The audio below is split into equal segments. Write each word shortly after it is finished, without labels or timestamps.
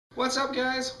What's up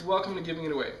guys? Welcome to Giving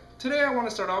It Away. Today I want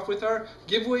to start off with our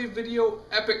giveaway video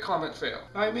epic comment fail.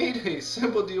 I made a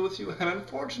simple deal with you and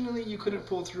unfortunately you couldn't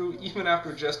pull through even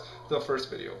after just the first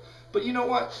video. But you know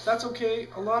what? That's okay.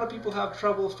 A lot of people have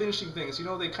trouble finishing things. You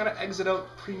know, they kind of exit out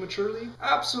prematurely.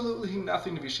 Absolutely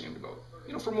nothing to be ashamed about.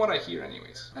 You know, from what I hear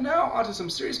anyways. And now onto some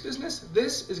serious business.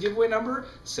 This is giveaway number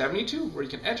 72, where you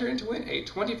can enter in to win a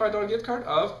 $25 gift card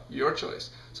of your choice.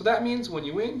 So that means when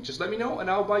you win, just let me know and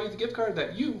I'll buy you the gift card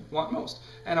that you want most.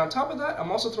 And on top of that,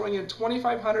 I'm also throwing in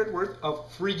 $2,500 worth of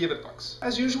free Givitbucks.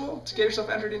 As usual, to get yourself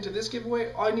entered into this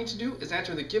giveaway, all you need to do is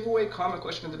answer the giveaway comment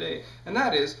question of the day. And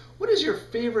that is, what is your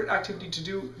favorite activity to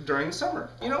do during the summer?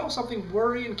 You know, something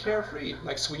worry and carefree,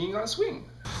 like swinging on a swing.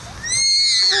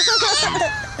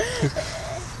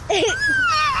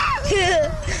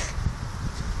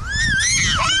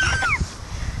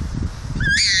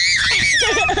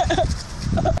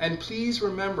 And please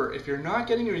remember, if you're not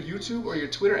getting your YouTube or your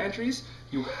Twitter entries,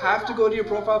 you have to go to your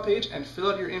profile page and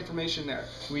fill out your information there.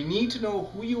 We need to know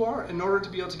who you are in order to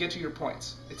be able to get you your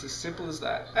points. It's as simple as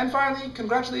that. And finally,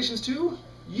 congratulations to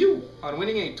you on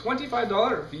winning a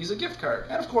 $25 Visa gift card.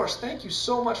 And of course, thank you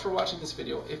so much for watching this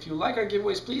video. If you like our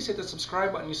giveaways, please hit the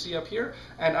subscribe button you see up here.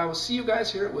 And I will see you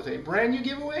guys here with a brand new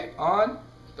giveaway on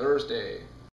Thursday.